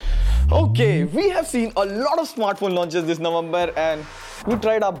Okay, we have seen a lot of smartphone launches this November and we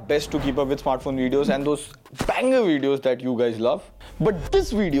tried our best to keep up with smartphone videos and those banger videos that you guys love. But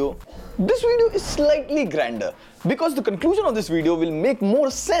this video is slightly grander because the conclusion of this video will make more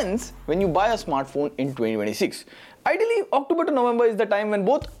sense when you buy a smartphone in 2026. Ideally, October to November is the time when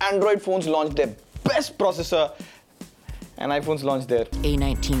both Android phones launch their best processor and iPhones launch their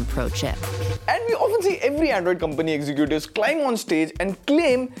A19 Pro chip. And we often see every Android company executives climb on stage and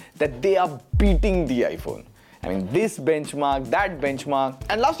claim that they are beating the iPhone. I mean, this benchmark, that benchmark.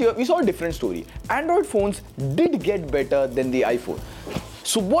 And last year, we saw a different story. Android phones did get better than the iPhone.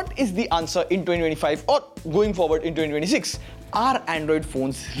 So what is the answer in 2025 or going forward in 2026? Are Android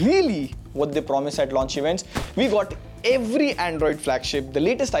phones really what they promise at launch events? We got every Android flagship, the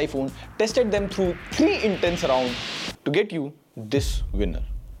latest iPhone, tested them through 3 intense rounds to get you this winner.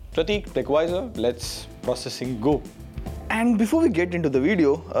 Pratik, TechWiser, let's processing go. And before we get into the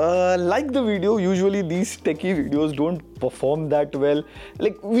video, like the video, usually these techie videos don't perform that well.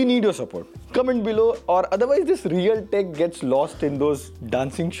 Like, we need your support. Comment below, or otherwise this real tech gets lost in those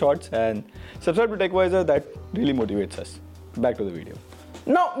dancing shots. And subscribe to TechWiser, that really motivates us. Back to the video.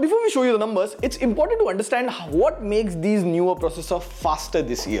 Now, before we show you the numbers, it's important to understand what makes these newer processors faster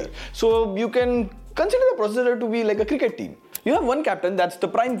this year. So you can consider the processor to be like a cricket team. You have one captain, that's the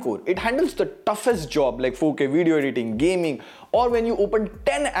prime core. It handles the toughest job like 4K video editing, gaming, or when you open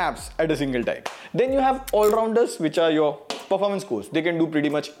 10 apps at a single time. Then you have all-rounders, which are your performance cores. They can do pretty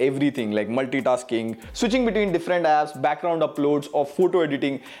much everything like multitasking, switching between different apps, background uploads, or photo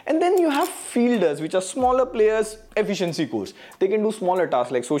editing. And then you have fielders, which are smaller players, efficiency cores. They can do smaller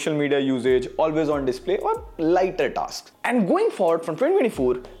tasks like social media usage, always on display, or lighter tasks. And going forward from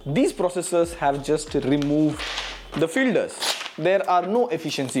 2024, these processors have just removed the fielders. There are no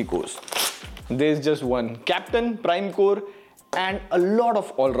efficiency cores. There's just one captain, prime core, and a lot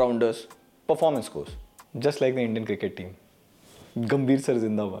of all-rounders, performance cores. Just like the Indian cricket team. Gambhir sir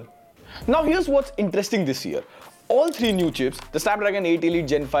zindabad. Now here's what's interesting this year. All 3 new chips, the Snapdragon 8 Elite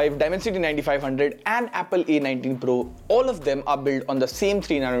Gen 5, Dimensity 9500 and Apple A19 Pro, all of them are built on the same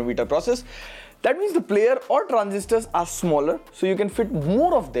 3nm process. That means the player or transistors are smaller, so you can fit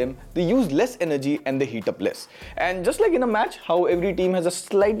more of them, they use less energy and they heat up less. And just like in a match, how every team has a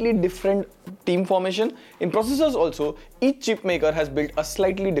slightly different team formation, in processors also, each chip maker has built a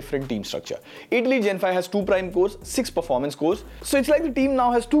slightly different team structure. 8 Elite Gen 5 has 2 prime cores, 6 performance cores, so it's like the team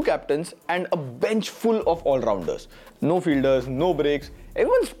now has 2 captains and a bench full of all-rounders. No fielders, no breaks,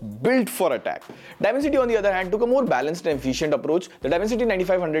 everyone's built for attack. Dimensity on the other hand took a more balanced and efficient approach. The Dimensity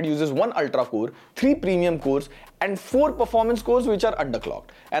 9500 uses 1 ultra core, 3 premium cores and 4 performance cores which are underclocked.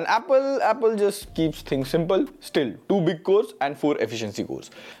 And Apple just keeps things simple, still 2 big cores and 4 efficiency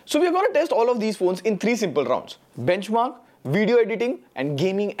cores. So we are going to test all of these phones in 3 simple rounds: benchmark, video editing and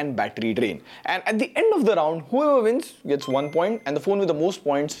gaming and battery drain. And at the end of the round, whoever wins gets 1 point and the phone with the most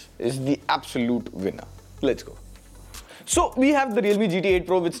points is the absolute winner. Let's go. So we have the Realme GT 8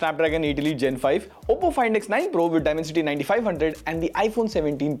 Pro with Snapdragon 8 Elite Gen 5, Oppo Find X9 Pro with Dimensity 9500 and the iPhone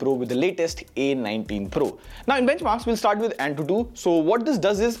 17 Pro with the latest A19 Pro. Now in benchmarks, we'll start with Antutu. So what this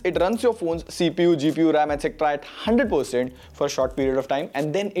does is it runs your phone's CPU, GPU, RAM, etc. at 100% for a short period of time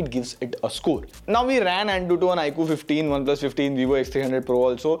and then it gives it a score. Now we ran Antutu on iQOO 15, OnePlus 15, Vivo X300 Pro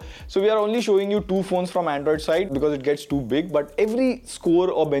also. So we are only showing you 2 phones from Android side because it gets too big, but every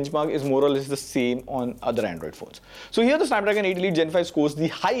score or benchmark is more or less the same on other Android phones. So here the Snapdragon 8 Elite Gen 5 scores the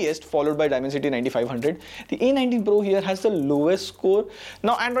highest, followed by Dimensity 9500. The A19 Pro here has the lowest score.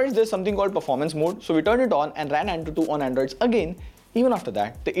 Now Androids, there's something called performance mode, so we turned it on and ran Antutu on Androids again. Even after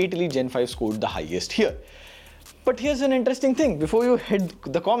that, the 8 Elite Gen 5 scored the highest here. But here's an interesting thing. Before you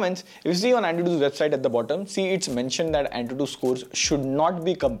hit the comments, if you see on Antutu's website at the bottom, see it's mentioned that Antutu scores should not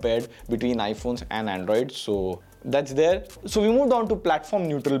be compared between iPhones and Android. So that's there. So we moved on to platform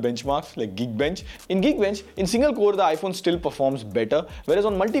neutral benchmarks like Geekbench. In Geekbench, in single core, the iPhone still performs better. Whereas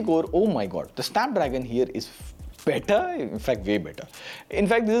on multi-core, oh my god, the Snapdragon here is better, in fact way better. In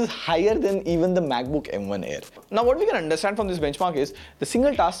fact, this is higher than even the MacBook M1 Air. Now what we can understand from this benchmark is the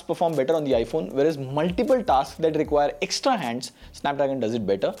single tasks perform better on the iPhone, whereas multiple tasks that require extra hands, Snapdragon does it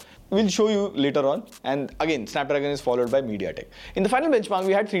better. We'll show you later on, and again Snapdragon is followed by MediaTek. In the final benchmark,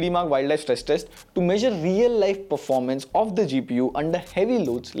 we had 3D Mark Wildlife Stress Test to measure real life performance of the GPU under heavy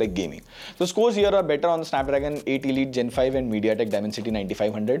loads like gaming. The scores here are better on the Snapdragon 8 Elite Gen 5 and MediaTek Dimensity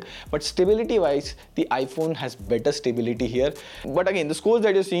 9500, but stability wise the iPhone has better stability here. But again, the scores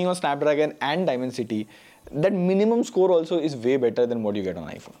that you're seeing on Snapdragon and Dimensity, that minimum score also is way better than what you get on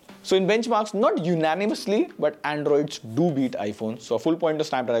iPhone. So in benchmarks, not unanimously, but Androids do beat iPhone. So a full point to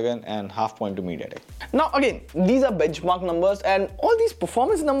Snapdragon and half point to MediaTek. Now again, these are benchmark numbers, and all these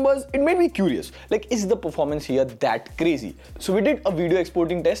performance numbers, it made me curious. Like, is the performance here that crazy? So we did a video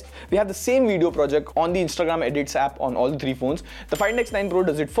exporting test. We have the same video project on the Instagram Edits app on all the three phones. The Find X9 Pro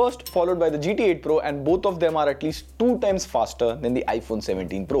does it first, followed by the GT8 Pro, and both of them are at least 2 times faster than the iPhone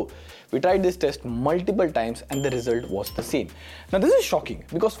 17 Pro. We tried this test multiple times and the result was the same. Now this is shocking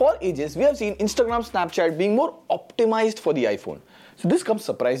because for ages we have seen Instagram, Snapchat being more optimized for the iPhone. So this comes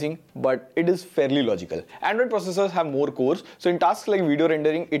surprising, but it is fairly logical. Android processors have more cores, so in tasks like video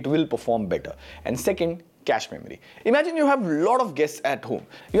rendering, it will perform better. And second, cache memory. Imagine you have a lot of guests at home.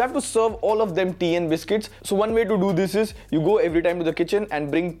 You have to serve all of them tea and biscuits. So one way to do this is you go every time to the kitchen and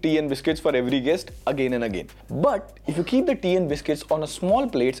bring tea and biscuits for every guest again and again. But if you keep the tea and biscuits on a small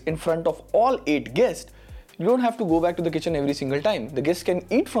plates in front of all 8 guests, you don't have to go back to the kitchen every single time. The guests can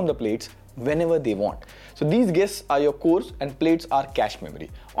eat from the plates whenever they want. So these guests are your cores and plates are cache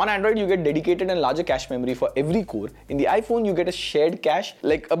memory. On Android, you get dedicated and larger cache memory for every core. In the iPhone, you get a shared cache,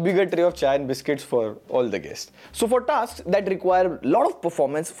 like a bigger tray of chai and biscuits for all the guests. So for tasks that require a lot of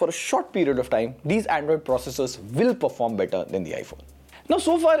performance for a short period of time, these Android processors will perform better than the iPhone. Now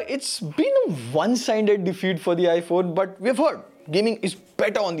so far, it's been a one-sided defeat for the iPhone, but we've heard gaming is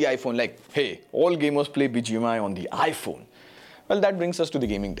better on the iPhone. Like, hey, all gamers play BGMI on the iPhone. Well, that brings us to the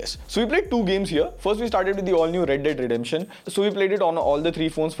gaming test. So we played 2 games here. First, we started with the all-new Red Dead Redemption. So we played it on all the 3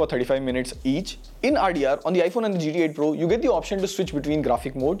 phones for 35 minutes each. In RDR, on the iPhone and the GT8 Pro, you get the option to switch between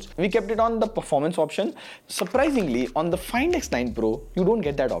graphic modes. We kept it on the performance option. Surprisingly, on the Find X9 Pro, you don't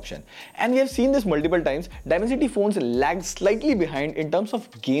get that option. And we have seen this multiple times. Dimensity phones lag slightly behind in terms of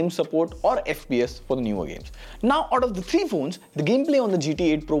game support or FPS for the newer games. Now, out of the 3 phones, the gameplay on the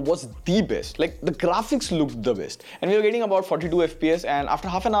GT8 Pro was the best. Like, the graphics looked the best. And we were getting about 42 FPS, and after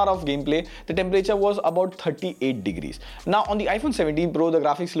half an hour of gameplay, the temperature was about 38 degrees. Now on the iPhone 17 Pro, the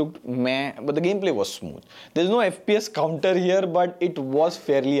graphics looked meh, but the gameplay was smooth. There's no FPS counter here, but it was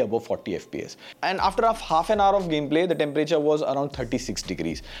fairly above 40 FPS. And after half an hour of gameplay, the temperature was around 36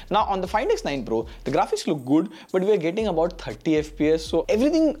 degrees. Now on the Find X9 Pro, the graphics look good, but we were getting about 30 FPS, so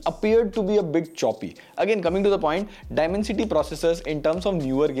everything appeared to be a bit choppy. Again, coming to the point, Dimensity processors in terms of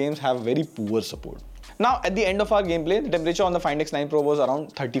newer games have very poor support. Now at the end of our gameplay, the temperature on the Find X9 Pro was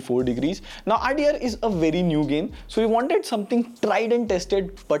around 34 degrees. Now RDR is a very new game, so we wanted something tried and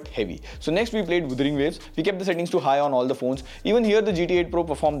tested but heavy. So next we played Wuthering Waves. We kept the settings to high on all the phones. Even here the GT8 Pro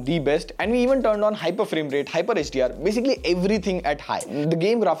performed the best, and we even turned on hyper frame rate, hyper HDR, basically everything at high. The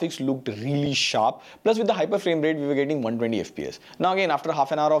game graphics looked really sharp, plus with the hyper frame rate we were getting 120 FPS. Now again, after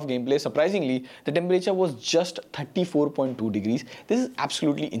half an hour of gameplay, surprisingly the temperature was just 34.2 degrees. This is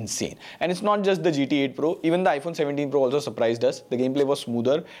absolutely insane. And it's not just the GT8 Pro, even the iPhone 17 Pro also surprised us. The gameplay was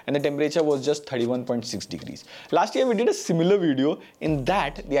smoother and the temperature was just 31.6 degrees. Last year we did a similar video. In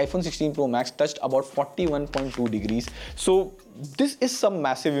that, the iPhone 16 Pro Max touched about 41.2 degrees. So this is some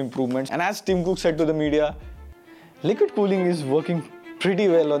massive improvements. And as Tim Cook said to the media, liquid cooling is working pretty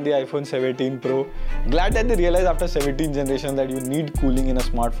well on the iPhone 17 Pro. Glad that they realized after 17th generation that you need cooling in a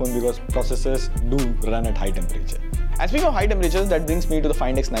smartphone because processors do run at high temperature. And speaking of high temperatures, that brings me to the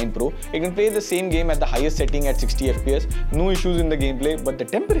Find X9 Pro. It can play the same game at the highest setting at 60 FPS, no issues in the gameplay, but the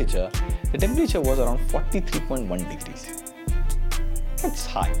temperature was around 43.1 degrees. That's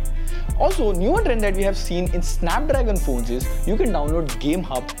high. Also, newer trend that we have seen in Snapdragon phones is you can download Game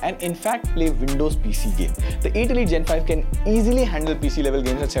Hub and in fact play Windows PC game. The 8 Elite Gen 5 can easily handle PC level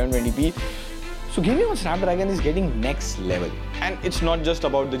games at 720p. So gaming on Snapdragon is getting next level. And it's not just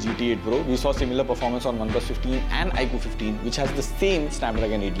about the GT8 Pro. We saw similar performance on OnePlus 15 and iQOO 15, which has the same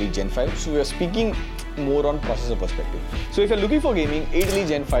Snapdragon 8 Elite Gen 5. So we are speaking more on processor perspective. So if you're looking for gaming, 8 Elite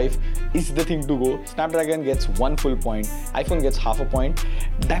Gen 5 is the thing to go. Snapdragon gets 1 full point, iPhone gets half a point.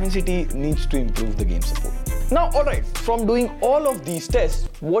 Dimensity needs to improve the game support. Now, alright, from doing all of these tests,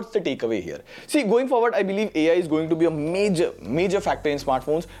 what's the takeaway here? See, going forward, I believe AI is going to be a major factor in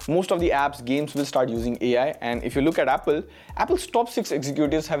smartphones. Most of the apps, games will start using AI. And if you look at Apple's top 6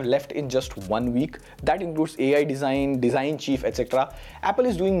 executives have left in just 1 week. That includes AI design chief, etc. Apple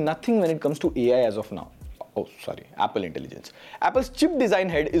is doing nothing when it comes to AI as of now. Apple Intelligence. Apple's chip design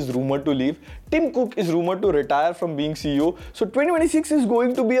head is rumored to leave. Tim Cook is rumored to retire from being CEO. So 2026 is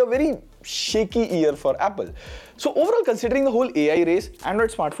going to be a very shaky year for Apple. So overall, considering the whole AI race,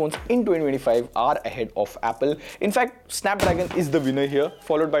 Android smartphones in 2025 are ahead of Apple. In fact, Snapdragon is the winner here,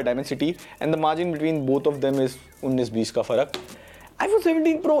 followed by Dimensity, and the margin between both of them is 19-20 ka farak. iPhone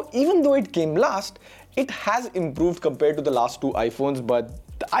 17 Pro, even though it came last, it has improved compared to the last 2 iPhones, but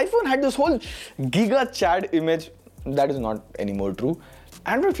the iPhone had this whole Giga-Chad image that is not anymore true.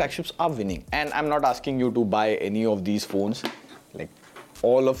 Android flagships are winning, and I'm not asking you to buy any of these phones, like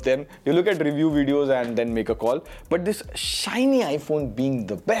all of them. You look at review videos and then make a call. But this shiny iPhone being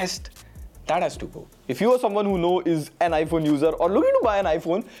the best, that has to go. If you are someone who is an iPhone user or looking to buy an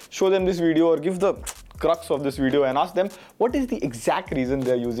iPhone, show them this video or give the crux of this video and ask them what is the exact reason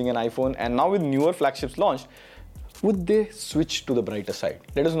they're using an iPhone. And now with newer flagships launched, would they switch to the brighter side?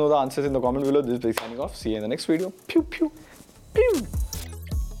 Let us know the answers in the comment below. This is signing off. See you in the next video. Pew pew pew.